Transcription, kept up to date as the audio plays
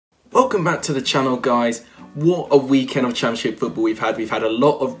Welcome back to the channel, guys. What a weekend of Championship football we've had. We've had a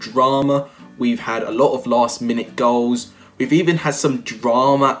lot of drama, we've had a lot of last minute goals, we've even had some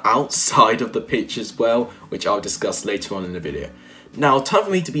drama outside of the pitch as well, which I'll discuss later on in the video. Now, time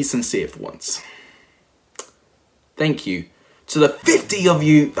for me to be sincere for once. Thank you to the 50 of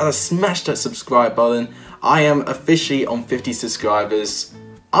you that have smashed that subscribe button. I am officially on 50 subscribers.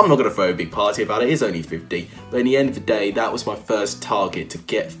 I'm not going to throw a big party about it, it's only 50. But in the end of the day, that was my first target, to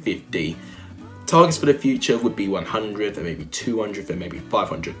get 50. Targets for the future would be 100, then maybe 200, then maybe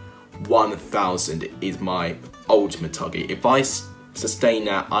 500. 1,000 is my ultimate target. If I sustain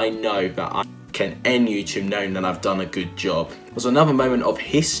that, I know that I can end YouTube knowing that I've done a good job. It was another moment of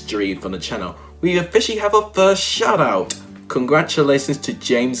history for the channel. We officially have our first shout out. Congratulations to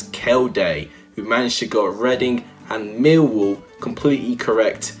James Kelday, who managed to get Reading and Millwall completely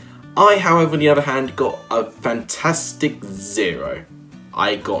correct. I, however, on the other hand, got a fantastic 0.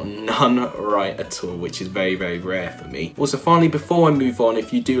 I got none right at all, which is very, very rare for me. Also, finally, before I move on,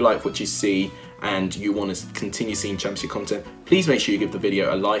 if you do like what you see and you want to continue seeing Championship content, please make sure you give the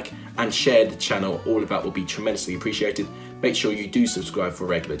video a like and share the channel. All of that will be tremendously appreciated. Make sure you do subscribe for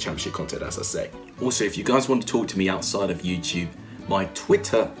regular Championship content, as I say. Also, if you guys want to talk to me outside of YouTube, my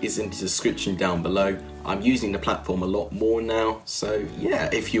Twitter is in the description down below. I'm using the platform a lot more now, so yeah,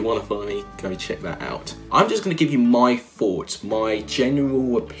 if you want to follow me, go check that out. I'm just going to give you my thoughts, my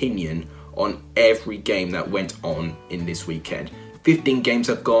general opinion on every game that went on in this weekend. 15 games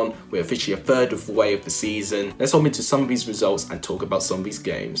have gone, we're officially a third of the way of the season. Let's hop into some of these results and talk about some of these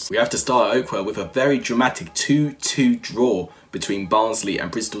games. We have to start at Oakwell with a very dramatic 2-2 draw between Barnsley and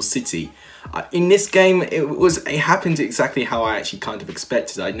Bristol City. In this game, it happened exactly how I actually kind of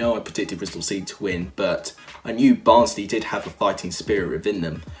expected. I know I predicted Bristol City to win, but I knew Barnsley did have a fighting spirit within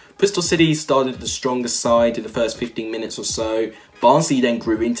them. Bristol City started the strongest side in the first 15 minutes or so. Barnsley then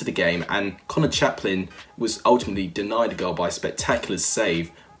grew into the game, and Connor Chaplin was ultimately denied a goal by a spectacular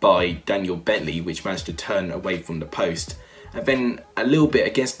save by Daniel Bentley, which managed to turn away from the post. And then a little bit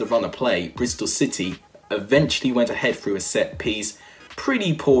against the run of play, Bristol City eventually went ahead through a set piece.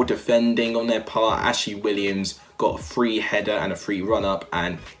 Pretty poor defending on their part. Ashley Williams got a free header and a free run up,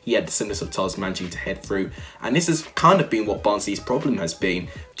 and he had the simplest of tasks managing to head through. And this has kind of been what Barnsley's problem has been,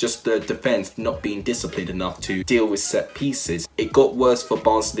 just the defence not being disciplined enough to deal with set pieces. It got worse for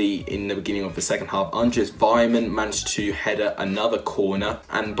Barnsley in the beginning of the second half. Andres Vyman managed to header another corner,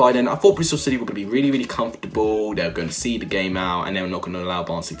 and by then I thought Bristol City were going to be really, really comfortable. They were going to see the game out and they were not going to allow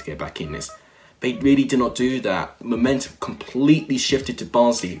Barnsley to get back in this. They really did not do that. Momentum completely shifted to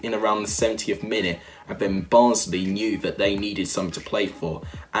Barnsley in around the 70th minute, and then Barnsley knew that they needed something to play for,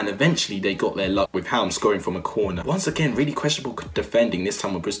 and eventually they got their luck with Helm scoring from a corner. Once again, really questionable defending, this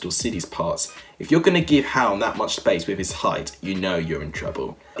time on Bristol City's parts. If you're going to give Helm that much space with his height, you know you're in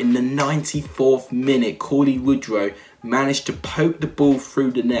trouble. In the 94th minute, Cauley Woodrow managed to poke the ball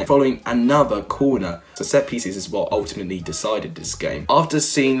through the net following another corner. So set pieces is what ultimately decided this game. After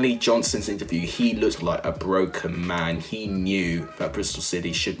seeing Lee Johnson's interview, he looked like a broken man. He knew that Bristol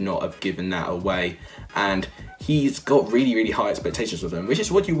City should not have given that away, and he's got really, really high expectations of them, which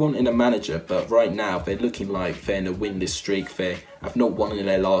is what you want in a manager. But right now they're looking like they're in a winless streak. They have not won in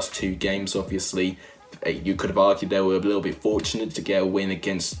their last 2 games. Obviously, you could have argued they were a little bit fortunate to get a win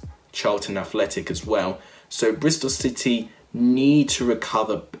against Charlton Athletic as well. So Bristol City need to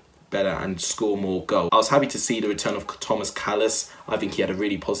recover better and score more goals. I was happy to see the return of Thomas Callis. I think he had a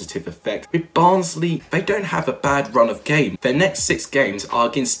really positive effect. With Barnsley, they don't have a bad run of games. Their next 6 games are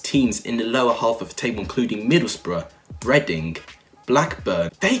against teams in the lower half of the table, including Middlesbrough, Reading,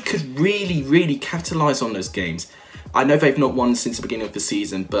 Blackburn. They could really, really capitalise on those games. I know they've not won since the beginning of the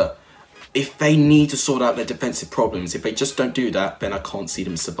season, but if they need to sort out their defensive problems, if they just don't do that, then I can't see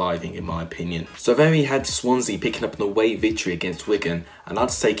them surviving, in my opinion. So there we had Swansea picking up an away victory against Wigan, and I'd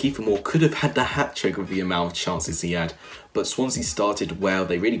say Kiefer Moore could have had the hat-trick with the amount of chances he had. But Swansea started well,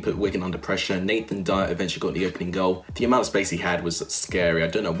 they really put Wigan under pressure. Nathan Dyer eventually got the opening goal. The amount of space he had was scary. I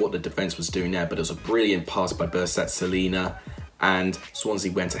don't know what the defence was doing there, but it was a brilliant pass by Bursat Salina, and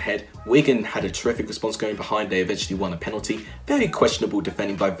Swansea went ahead. Wigan had a terrific response going behind. They eventually won a penalty. Very questionable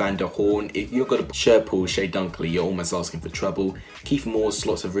defending by Van der Horn. If you've got a Sherpool, Shea Dunkley, you're almost asking for trouble. Kiefer Moore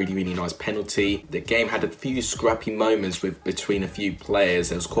slots a really, really nice penalty. The game had a few scrappy moments between a few players.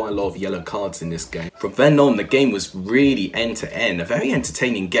 There was quite a lot of yellow cards in this game. From then on, the game was really end to end. A very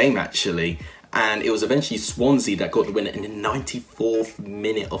entertaining game, actually. And it was eventually Swansea that got the winner in the 94th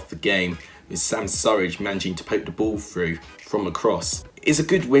minute of the game, with Sam Surridge managing to poke the ball through from across. It's a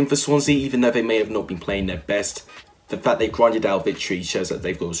good win for Swansea, even though they may have not been playing their best. The fact they grinded out victory shows that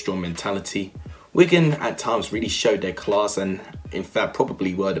they've got a strong mentality. Wigan at times really showed their class and in fact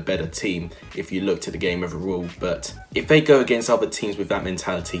probably were the better team if you looked at the game overall, but if they go against other teams with that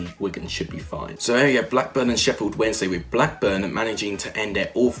mentality, Wigan should be fine. So here you have Blackburn and Sheffield Wednesday, with Blackburn managing to end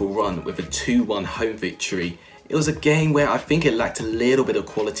their awful run with a 2-1 home victory. It was a game where I think it lacked a little bit of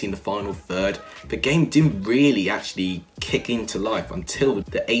quality in the final third. The game didn't really actually kick into life until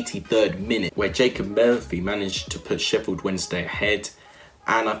the 83rd minute, where Jacob Murphy managed to put Sheffield Wednesday ahead.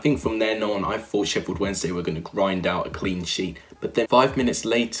 And I think from then on, I thought Sheffield Wednesday were going to grind out a clean sheet. But then 5 minutes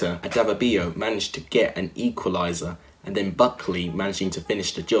later, Adavabio managed to get an equaliser, and then Buckley managing to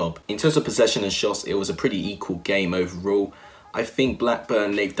finish the job. In terms of possession and shots, it was a pretty equal game overall. I think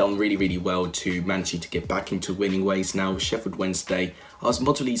Blackburn, they've done really well to managing to get back into winning ways now. With Sheffield Wednesday, I was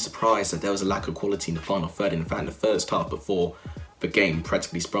moderately surprised that there was a lack of quality in the final third. In fact, in the first half before the game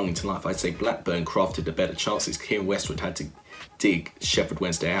practically sprung into life, I'd say Blackburn crafted the better chances. Kieran Westwood had to dig Sheffield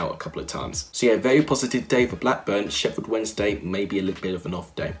Wednesday out a couple of times. So yeah, very positive day for Blackburn. Sheffield Wednesday maybe a little bit of an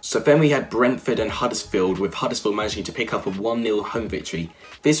off day. So then we had Brentford and Huddersfield, with Huddersfield managing to pick up a 1-0 home victory.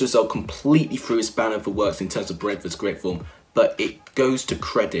 This result completely threw a spanner for works in terms of Brentford's great form, but it goes to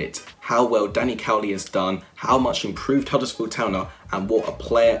credit how well Danny Cowley has done, how much improved Huddersfield Town are, and what a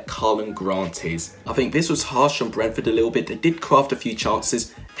player Carlon Grant is. I think this was harsh on Brentford a little bit. They did craft a few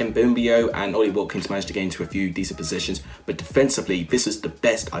chances. Mbumbio and Ollie Watkins managed to get into a few decent positions, but defensively, this is the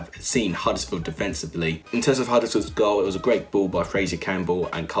best I've seen Huddersfield defensively. In terms of Huddersfield's goal, it was a great ball by Fraser Campbell,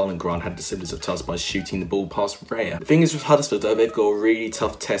 and Carlon Grant had the semblance of task by shooting the ball past Raya. The thing is with Huddersfield though, they've got a really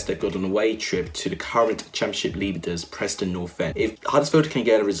tough test. They've got an away trip to the current championship leaders, Preston North End. If Huddersfield can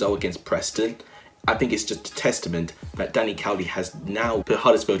get a result against Preston, I think it's just a testament that Danny Cowley has now put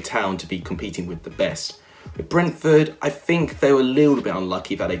Huddersfield Town to be competing with the best. With Brentford, I think they were a little bit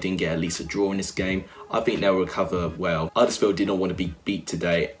unlucky that they didn't get at least a draw in this game. I think they'll recover well. Huddersfield did not want to be beat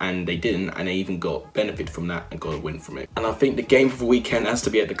today, and they didn't, and they even got benefit from that and got a win from it. And I think the game of the weekend has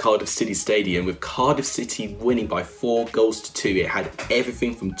to be at the Cardiff City Stadium, with Cardiff City winning by 4-2. It had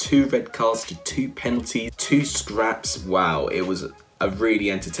everything from 2 red cards to 2 penalties, 2 scraps. Wow, it was a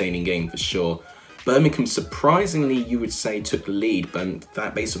really entertaining game for sure. Birmingham, surprisingly, you would say, took the lead, but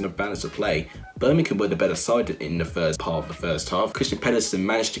that based on the balance of play, Birmingham were the better side in the first part of the first half. Christian Pedersen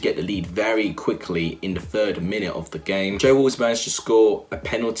managed to get the lead very quickly in the 3rd minute of the game. Joe Walls managed to score a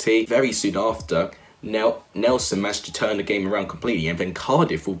penalty very soon after. Nelson managed to turn the game around completely, and then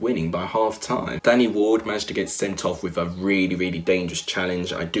Cardiff were winning by half-time. Danny Ward managed to get sent off with a really dangerous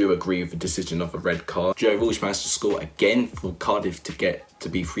challenge. I do agree with the decision of a red card. Joe Walsh managed to score again for Cardiff to get to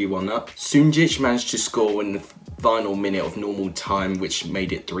be 3-1 up. Sunjic managed to score in the final minute of normal time, which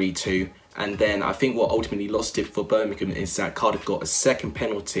made it 3-2. And then I think what ultimately lost it for Birmingham is that Cardiff got a second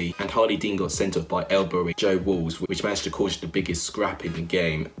penalty, and Harley Dean got sent off by elbowing Joe Walls, which managed to cause the biggest scrap in the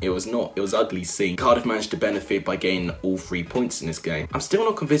game. It was ugly seen. Cardiff managed to benefit by gaining all 3 points in this game. I'm still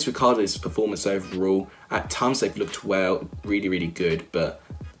not convinced with Cardiff's performance overall. At times they've looked well, really good, but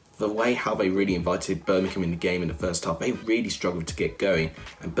the way how they really invited Birmingham in the game in the first half, they really struggled to get going,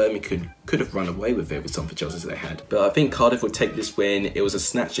 and Birmingham could have run away with it with some of the chances they had. But I think Cardiff would take this win. It was a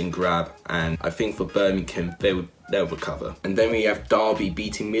snatch and grab, and I think for Birmingham, they'll recover. And then we have Derby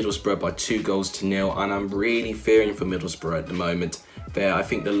beating Middlesbrough by 2-0, and I'm really fearing for Middlesbrough at the moment. They're, I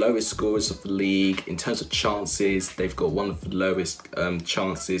think, the lowest scorers of the league. In terms of chances, they've got one of the lowest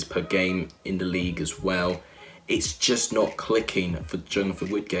chances per game in the league as well. It's just not clicking for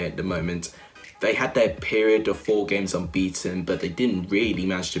Jonathan Woodgate at the moment. They had their period of 4 games unbeaten, but they didn't really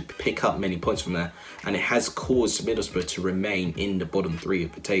manage to pick up many points from there, and it has caused Middlesbrough to remain in the bottom 3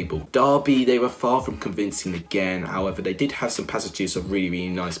 of the table. Derby, they were far from convincing again. However, they did have some passages of really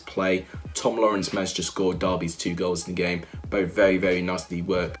nice play. Tom Lawrence managed to score Derby's 2 goals in the game, both very nicely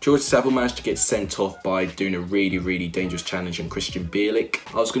worked. George Saville managed to get sent off by doing a really dangerous challenge on Christian Bielik.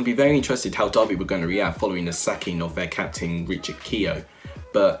 I was going to be very interested how Derby were going to react following the sacking of their captain Richard Keogh,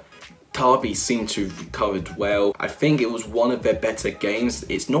 but Derby seemed to have recovered well. I think it was one of their better games.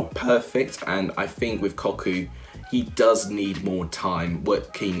 It's not perfect, and I think with Koku, he does need more time.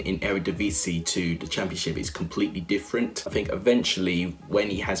 Working in Eredivisie to the Championship is completely different. I think eventually, when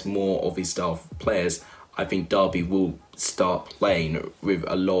he has more of his style of players, I think Derby will start playing with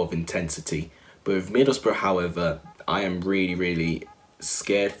a lot of intensity. But with Middlesbrough, however, I am really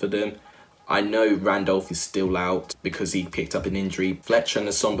scared for them. I know Randolph is still out because he picked up an injury. Fletcher and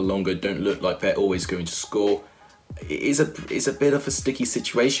Assombalonga don't look like they're always going to score. It's a bit of a sticky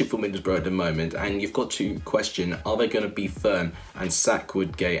situation for Middlesbrough at the moment, and you've got to question, are they going to be firm and sack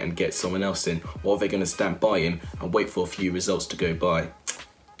Woodgate and get someone else in, or are they going to stand by him and wait for a few results to go by?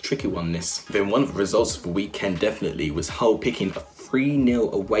 tricky one, this. Then one of the results of the weekend definitely was Hull picking a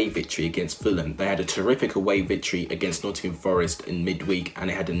 3-0 away victory against Fulham. They had a terrific away victory against Nottingham Forest in midweek, and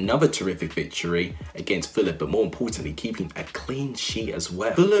they had another terrific victory against Fulham, but more importantly, keeping a clean sheet as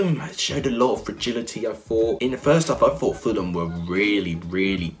well. Fulham showed a lot of fragility, I thought. In the first half, I thought Fulham were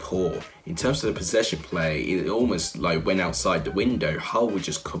really poor. In terms of the possession play, it almost like went outside the window. Hull were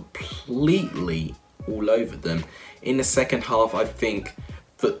just completely all over them. In the second half, I think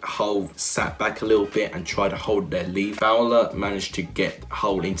Hull sat back a little bit and tried to hold their lead. Fowler managed to get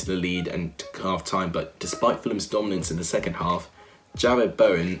Hull into the lead and half time, but despite Fulham's dominance in the second half, Jared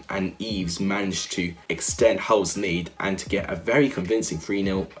Bowen and Eves managed to extend Hull's lead and to get a very convincing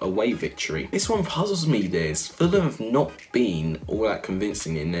 3-0 away victory. This one puzzles me, this. Fulham have not been all that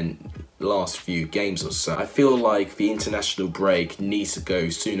convincing in the last few games or so. I feel like the international break needs to go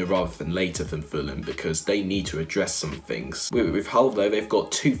sooner rather than later than Fulham, because they need to address some things. With Hull though, they've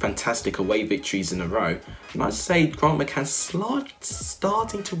got 2 fantastic away victories in a row, and I'd say Grant McCann's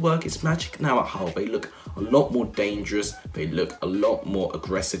starting to work its magic now at Hull. They look a lot more dangerous, they look a lot more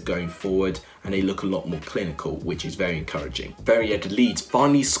aggressive going forward, and they look a lot more clinical, which is very encouraging. Very at Leeds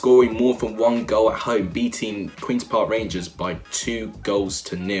finally scoring more than 1 goal at home, beating Queen's Park Rangers by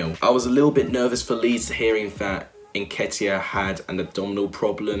 2-0. I was a little bit nervous for Leeds hearing that Nketiah had an abdominal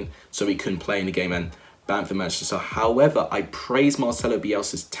problem, so he couldn't play in the game, and Bamford managed to start. However, I praise Marcelo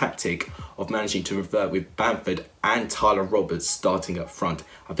Bielsa's tactic of managing to revert with Bamford and Tyler Roberts starting up front.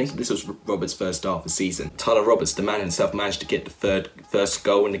 I think this was Roberts' first start of the season. Tyler Roberts, the man himself, managed to get the first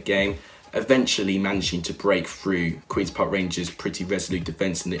goal in the game, eventually managing to break through Queen's Park Rangers' pretty resolute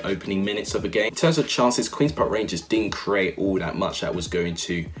defence in the opening minutes of the game. In terms of chances, Queen's Park Rangers didn't create all that much that was going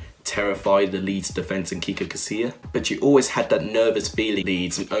to terrify the Leeds defence and Kiko Casilla, but you always had that nervous feeling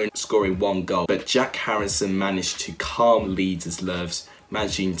Leeds only scoring 1 goal, but Jack Harrison managed to calm Leeds' nerves,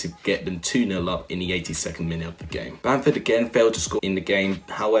 managing to get them 2-0 up in the 82nd minute of the game. Bamford again failed to score in the game.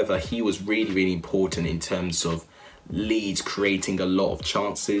 However, he was really important in terms of Leeds creating a lot of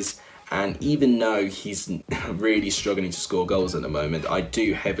chances, and even though he's really struggling to score goals at the moment, I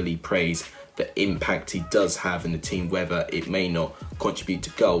do heavily praise the impact he does have in the team. Whether it may not contribute to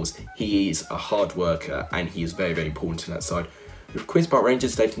goals, he is a hard worker and he is very important to that side. With Queen's Park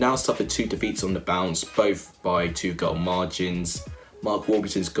Rangers, they've now suffered 2 defeats on the bounce, both by 2-goal margins. Mark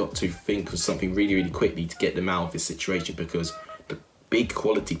Warburton's got to think of something really quickly to get them out of this situation, because the big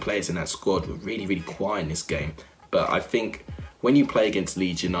quality players in that squad were really quiet in this game. But I think when you play against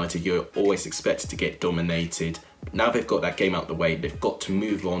Leeds United, you're always expected to get dominated. Now they've got that game out the way, they've got to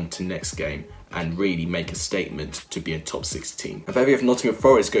move on to next game and really make a statement to be a top 6 team. A very of Nottingham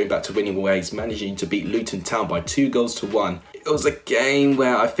Forest going back to winning ways, managing to beat Luton Town by 2-1. It was a game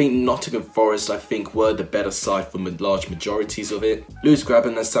where I think Nottingham Forest, were the better side for large majorities of it. Lewis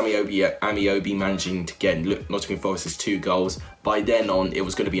Grabban and Sammy Amiobi managing to get Nottingham Forest's 2 goals. By then on, it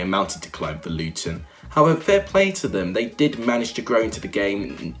was going to be a mountain to climb for Luton. However, fair play to them, they did manage to grow into the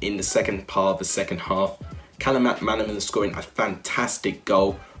game in the second part of the second half. Callum McManaman scoring a fantastic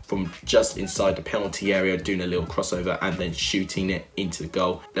goal from just inside the penalty area, doing a little crossover and then shooting it into the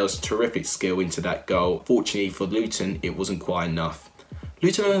goal. There was terrific skill into that goal. Fortunately for Luton, it wasn't quite enough.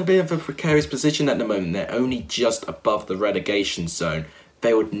 Luton are in a bit of a precarious position at the moment. They're only just above the relegation zone.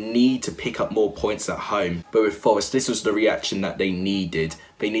 They would need to pick up more points at home. But with Forest, this was the reaction that they needed.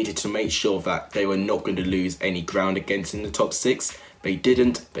 They needed to make sure that they were not going to lose any ground against in the top 6. They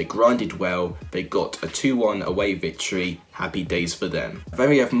didn't, they grinded well, they got a 2-1 away victory. Happy days for them. Then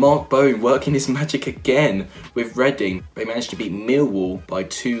we have Mark Bowen working his magic again with Reading. They managed to beat Millwall by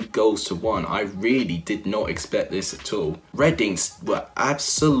 2-1. I really did not expect this at all. Reading were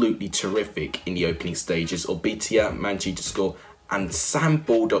absolutely terrific in the opening stages. Orbitia managing to score, and Sam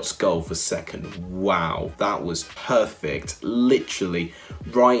Baldock's goal for second. Wow, that was perfect. Literally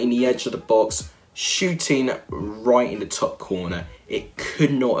right in the edge of the box, shooting right in the top corner. It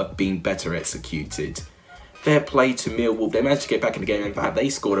could not have been better executed. Fair play to Millwall. They managed to get back in the game. In fact, they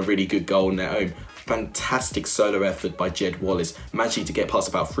scored a really good goal on their own. Fantastic solo effort by Jed Wallace, managing to get past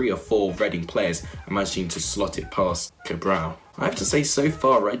about 3 or 4 Reading players and managing to slot it past Cabral. I have to say, so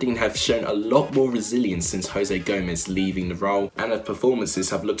far, Reading have shown a lot more resilience since Jose Gomez leaving the role, and their performances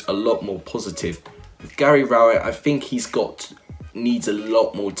have looked a lot more positive. With Gary Rowett, I think needs a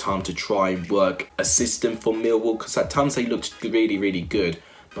lot more time to try and work a system for Millwall, because at times they looked really good,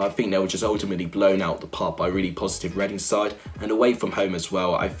 but I think they were just ultimately blown out the park by a really positive Reading side. And away from home as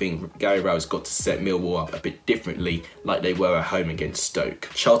well, I think Gary Rowett's got to set Millwall up a bit differently, like they were at home against Stoke.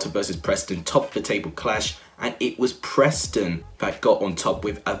 Charlton versus Preston, top of the table clash, and it was Preston that got on top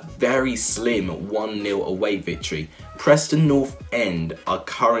with a very slim 1-0 away victory. Preston North End are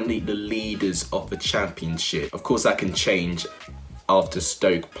currently the leaders of the Championship. Of course, that can change after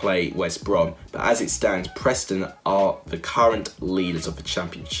Stoke play West Brom, but as it stands, Preston are the current leaders of the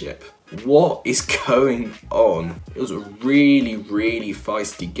Championship. What is going on? It was a really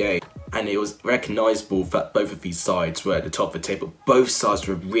feisty game, and it was recognisable that both of these sides were at the top of the table. Both sides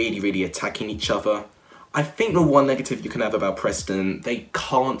were really attacking each other. I think the one negative you can have about Preston, they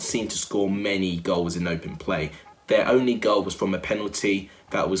can't seem to score many goals in open play. Their only goal was from a penalty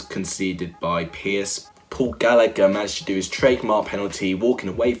that was conceded by Pearce. Paul Gallagher managed to do his trademark penalty, walking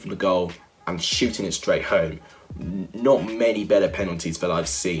away from the goal and shooting it straight home. Not many better penalties that I've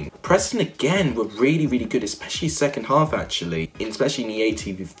seen. Preston again were really good, especially second half actually. Especially in the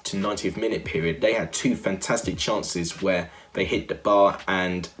 80th to 90th minute period, they had two fantastic chances where they hit the bar,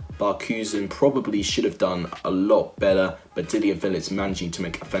 and Barkusen probably should have done a lot better, but Dillian Phillips managing to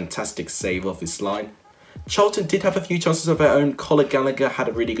make a fantastic save off his line. Charlton did have a few chances of their own. Conor Gallagher had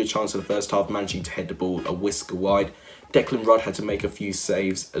a really good chance in the first half, managing to head the ball a whisker wide. Declan Rudd had to make a few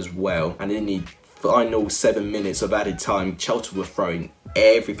saves as well, and in the final 7 minutes of added time, Charlton were throwing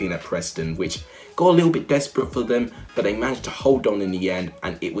everything at Preston, which got a little bit desperate for them, but they managed to hold on in the end,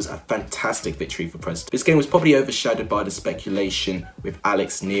 and it was a fantastic victory for Preston. This game was probably overshadowed by the speculation with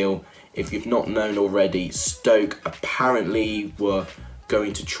Alex Neil. If you've not known already, Stoke apparently were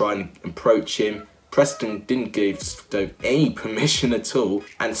going to try and approach him. Preston didn't give Stoke any permission at all,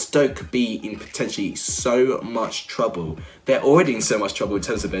 and Stoke could be in potentially so much trouble. They're already in so much trouble in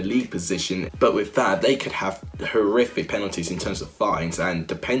terms of their league position, but with that they could have horrific penalties in terms of fines, and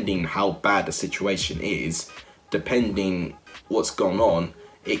depending how bad the situation is, depending what's gone on,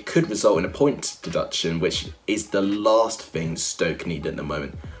 it could result in a point deduction, which is the last thing Stoke need at the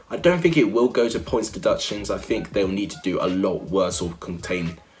moment. I don't think it will go to points deductions. I think they'll need to do a lot worse or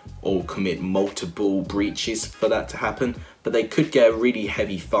commit multiple breaches for that to happen, but they could get a really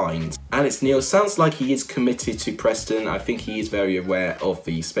heavy fines. Alex Neil sounds like he is committed to Preston. I think he is very aware of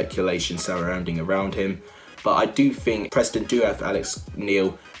the speculation surrounding around him, but I do think Preston do have Alex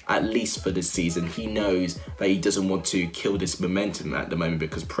Neil at least for this season. He knows that he doesn't want to kill this momentum at the moment,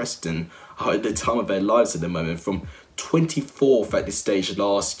 because Preston are at the time of their lives at the moment, from 24th at this stage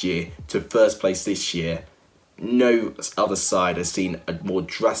last year to first place this year. No other side has seen a more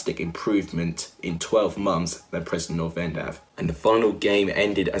drastic improvement in 12 months than Preston North End have. And the final game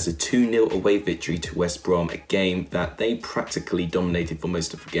ended as a 2-0 away victory to West Brom, a game that they practically dominated for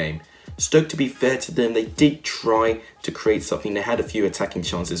most of the game. Stoke, to be fair to them, they did try to create something. They had a few attacking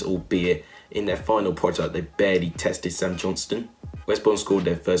chances, albeit in their final product they barely tested Sam Johnston. West Brom scored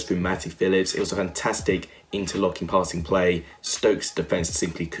their first through Matty Phillips. It was a fantastic interlocking passing play. Stoke's defence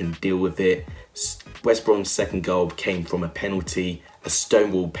simply couldn't deal with it. West Brom's second goal came from a penalty, a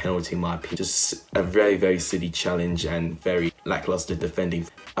stonewall penalty in my opinion. Just a very silly challenge and very lacklustre defending.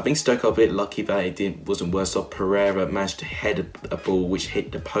 I think Stoke are a bit lucky that it wasn't worse off. Pereira managed to head a ball which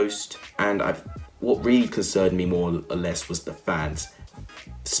hit the post, and what really concerned me more or less was the fans.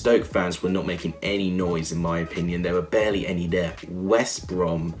 Stoke fans were not making any noise in my opinion. There were barely any there. West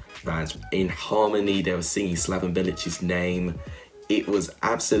Brom fans in harmony, they were singing Slaven Bilic's name. It was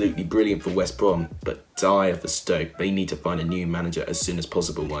absolutely brilliant for West Brom, but dire for Stoke. They need to find a new manager as soon as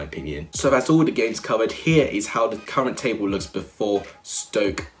possible in my opinion. So that's all the games covered. Here is how the current table looks before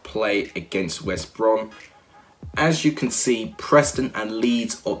Stoke play against West Brom. As you can see, Preston and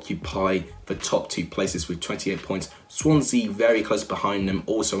Leeds occupy the top two places with 28 points. Swansea very close behind them,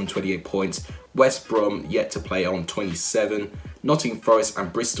 also on 28 points. West Brom yet to play on 27. Nottingham Forest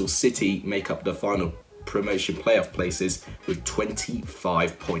and Bristol City make up the final promotion playoff places with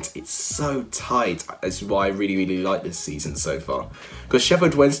 25 points. It's so tight. That's why I really like this season so far. Because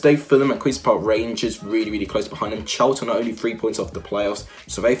Sheffield Wednesday, Fulham and Queen's Park Rangers really close behind them. Charlton are only 3 points off the playoffs,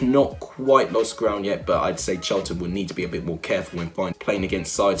 so they've not quite lost ground yet, but I'd say Charlton will need to be a bit more careful when playing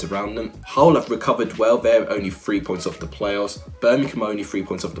against sides around them. Hull have recovered well. They're only 3 points off the playoffs. Birmingham are only 3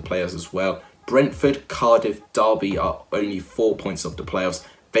 points off the playoffs as well. Brentford, Cardiff, Derby are only 4 points off the playoffs.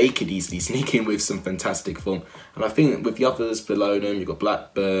 They could easily sneak in with some fantastic form. And I think with the others below them, you've got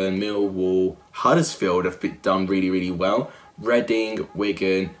Blackburn, Millwall, Huddersfield have done really well. Reading,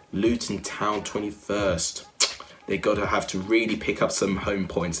 Wigan, Luton Town 21st. They're going to have to really pick up some home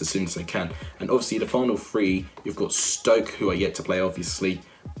points as soon as they can. And obviously the final three, you've got Stoke, who are yet to play obviously,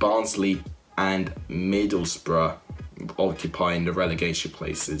 Barnsley and Middlesbrough occupying the relegation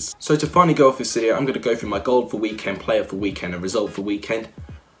places. So to finally go off this video, I'm going to go through my goal for weekend, player for weekend and result for weekend.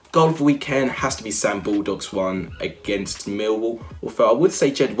 Goal of the weekend has to be Sam Bulldog's one against Millwall. Although I would say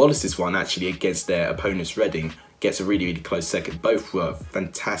Jed Wallace's one actually against their opponents Reading gets a really close second. Both were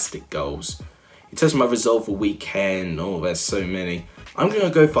fantastic goals. In terms of my result for weekend, oh, there's so many. I'm going to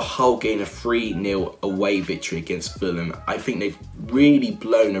go for Hull getting a 3-0 away victory against Fulham. I think they've really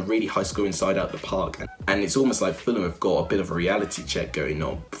blown a really high scoring side out the park. And it's almost like Fulham have got a bit of a reality check going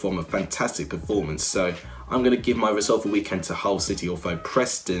on from a fantastic performance. So I'm going to give my result for weekend to Hull City, although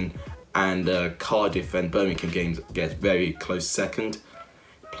Preston and Cardiff and Birmingham games get very close second.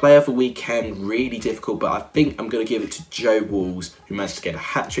 Player of the weekend, really difficult, but I think I'm going to give it to Joe Walls, who managed to get a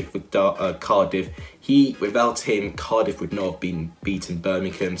hat-trick for Cardiff. Without him, Cardiff would not have been beaten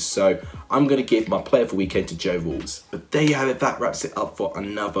Birmingham, so I'm going to give my player of the weekend to Joe Walls. But there you have it, that wraps it up for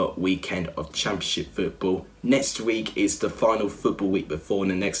another weekend of Championship football. Next week is the final football week before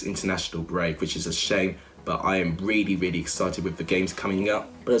the next international break, which is a shame, but I am really excited with the games coming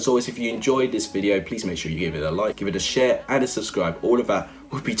up. But as always, if you enjoyed this video, please make sure you give it a like, give it a share and a subscribe. All of that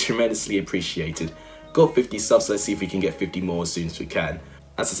would be tremendously appreciated. Got 50 subs, let's see if we can get 50 more as soon as we can.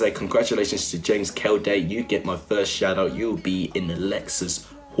 As I say, congratulations to James Kelday. You get my first shout out. You'll be in the Lexus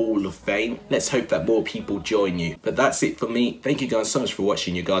Hall of Fame. Let's hope that more people join you. But that's it for me. Thank you guys so much for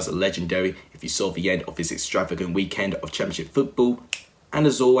watching. You guys are legendary. If you saw the end of this extravagant weekend of Championship football. And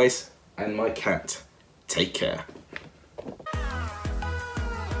as always, and my cat, take care.